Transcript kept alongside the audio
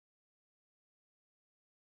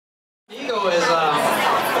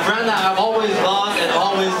I've always loved and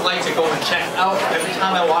always like to go and check out. Every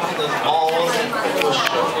time I walk in those malls and those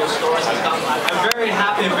stores and stuff, I'm very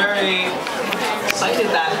happy, very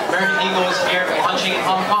excited that American Eagle is here launching in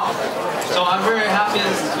Hong Kong. So I'm very happy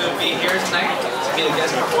to be here tonight to be a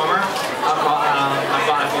guest performer. I've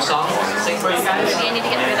got a few songs to sing for you guys. You need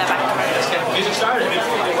to get through that back. Let's get the music started.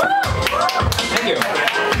 Thank you.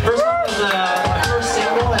 First one is my first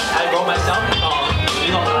single that I wrote myself called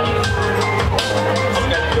You Don't Like It. Hope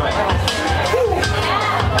you guys enjoy it.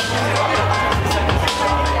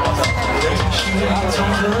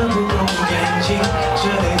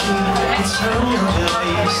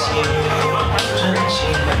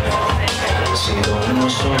 谁懂我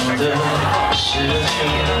说的事情？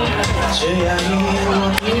只要一眼落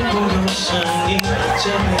地不用声音，这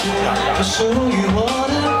辈子不属于我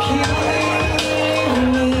的秘密。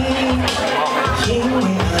因为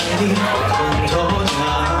爱你，昏头加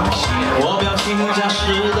心，我表情假实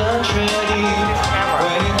的确定，挥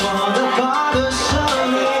霍的把的生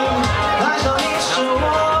命，爱上你是我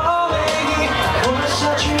唯一活下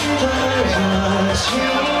去的热情。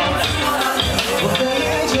 我可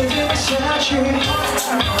以坚定下去，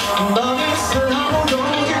到你丝毫不犹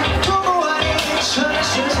豫。如果爱你成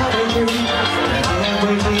世上悲剧，也会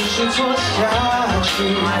继续错下去。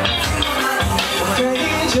我可以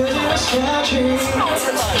坚定下去，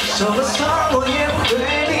受了伤我也不对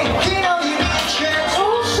你，听到你却总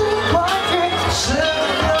是怀疑，是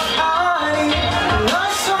不可爱你，爱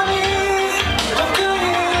上你都可以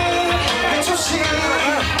没出息。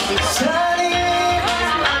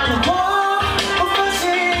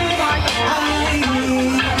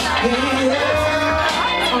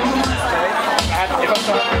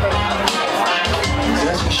 这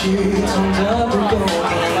情绪痛得不够平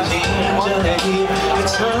静，这泪滴也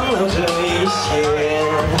藏留着一些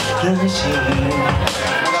任性。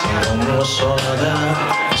谁懂我说的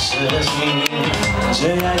事情？只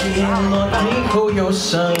要一眼落地后有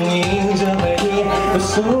声音，这泪滴不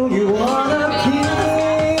属于我的秘密。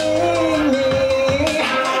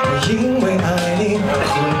因为爱你，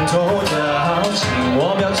昏头的好奇，我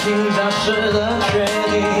表情假实的确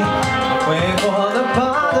定，挥霍的怕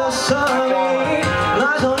的生命。 来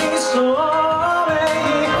到你是我唯一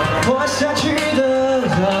活下去的热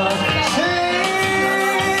情。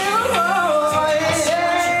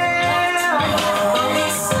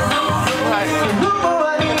如果爱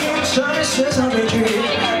你成为世上悲剧，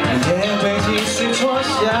也会继续错下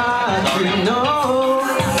去。No，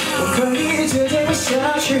 我可以决定下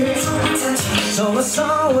去，受了伤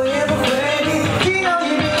我也不回避，听到你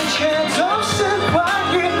面前总是怀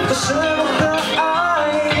疑，都是我的爱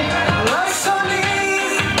你，爱上你。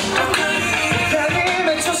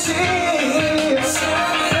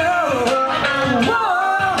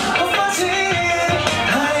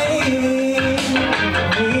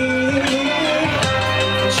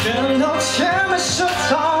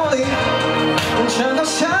 全都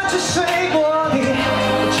像只水果里，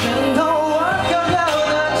全都忘不了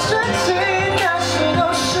的真情，那些都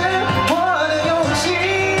是我的勇气。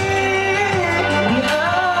爱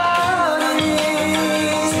你，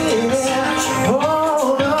哦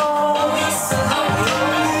no，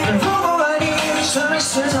 如果爱你成为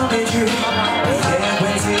世上悲剧，也会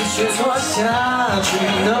继续错下去。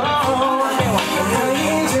No， 我可以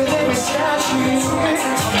决定下去，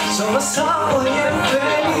受了伤我也对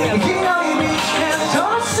你。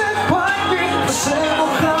 是不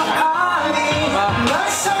可爱你，爱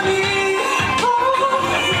上你。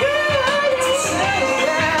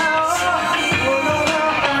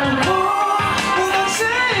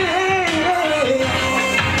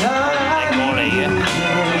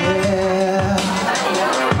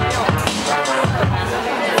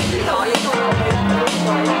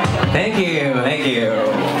Thank you, thank you.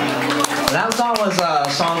 That song was a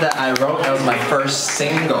song that I wrote. That was my first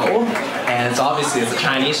single, and it's obviously a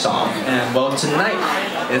Chinese song. And well, tonight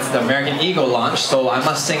it's the American Eagle launch, so I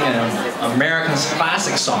must sing an American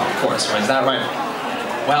classic song, of course. Is that right?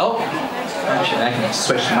 Well, actually, I can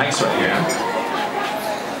switch mics right here.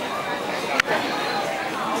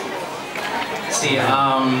 See, I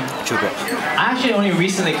actually only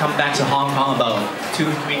recently come back to Hong Kong about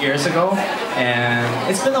 2-3 years ago, and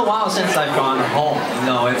it's been a while since I've gone home. You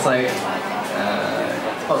know, it's like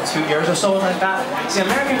about 2 years or so, like that. See,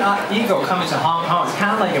 American Eagle coming to Hong Kong, it's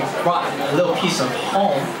kind of like it brought a little piece of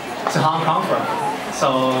home to Hong Kong for me.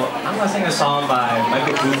 So I'm gonna sing a song by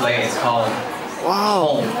Michael Bublé. It's called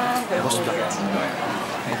Home. I hope you guys enjoy it.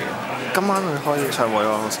 Thank you. 今晚佢開演唱會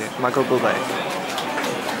喎，好似 Michael Bublé。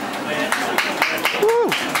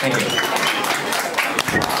 Thank you.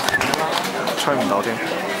 吹唔到添。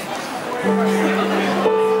我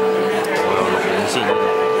有錄影先。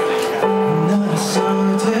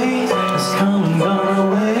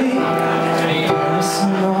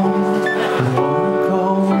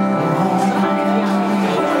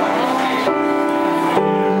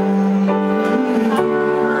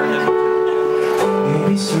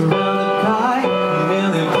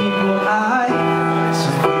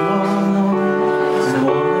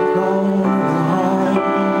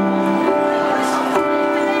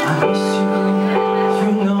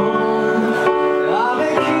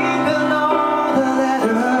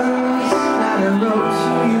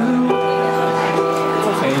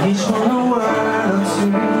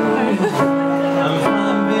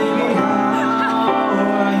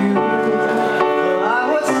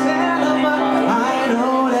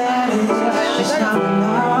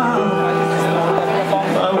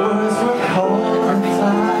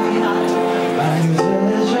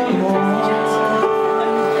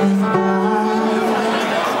and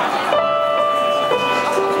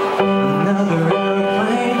another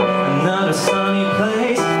airplane, another sunny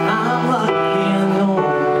place. I'm lucky I know,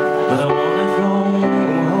 but I wanna go home.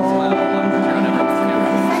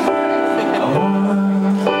 I wanna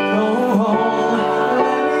go home.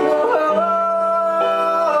 Let me go home.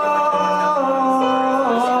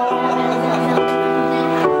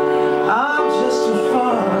 I'm just too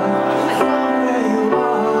far from where you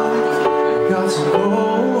are. Got to go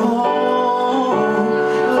home.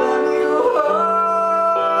 Let me go home.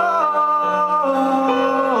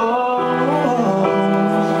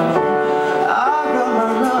 I got my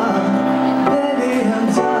run, baby, I'm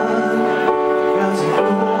done. Got to go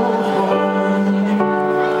home.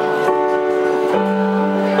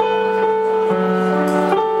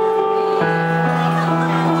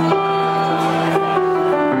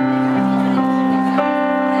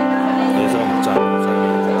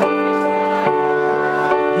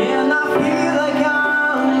 And I feel like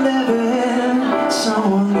I'm living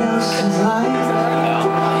someone else's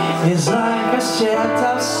life. It's like I stepped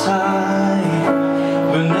outside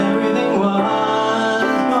when everything was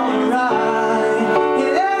going right.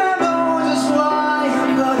 And I know just why you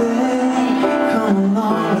couldn't come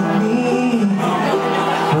along with me.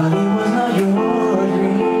 But it was not your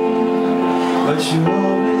dream, but you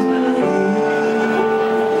always believed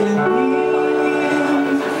in me.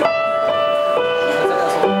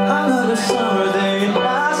 Another summer day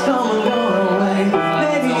has come and gone away.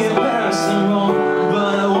 Maybe in Paris and Rome,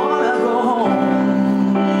 but I wanna go home.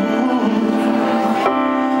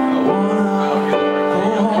 I wanna go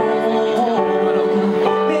home.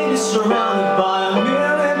 Maybe surrounded by a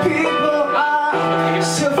million people, I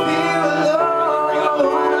still feel alone. I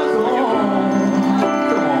wanna go home.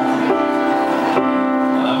 Come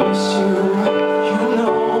on, I miss you, you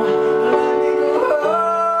know. Let me go home.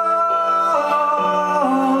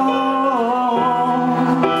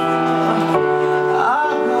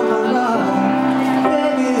 I've got my love,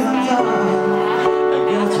 baby, I'm done. I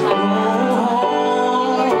got to go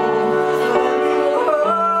home. Let me go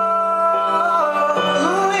home.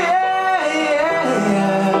 Ooh, yeah,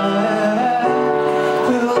 yeah.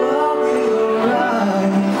 We'll all be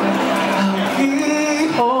alright. I'll be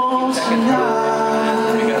home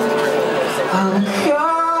tonight. I'm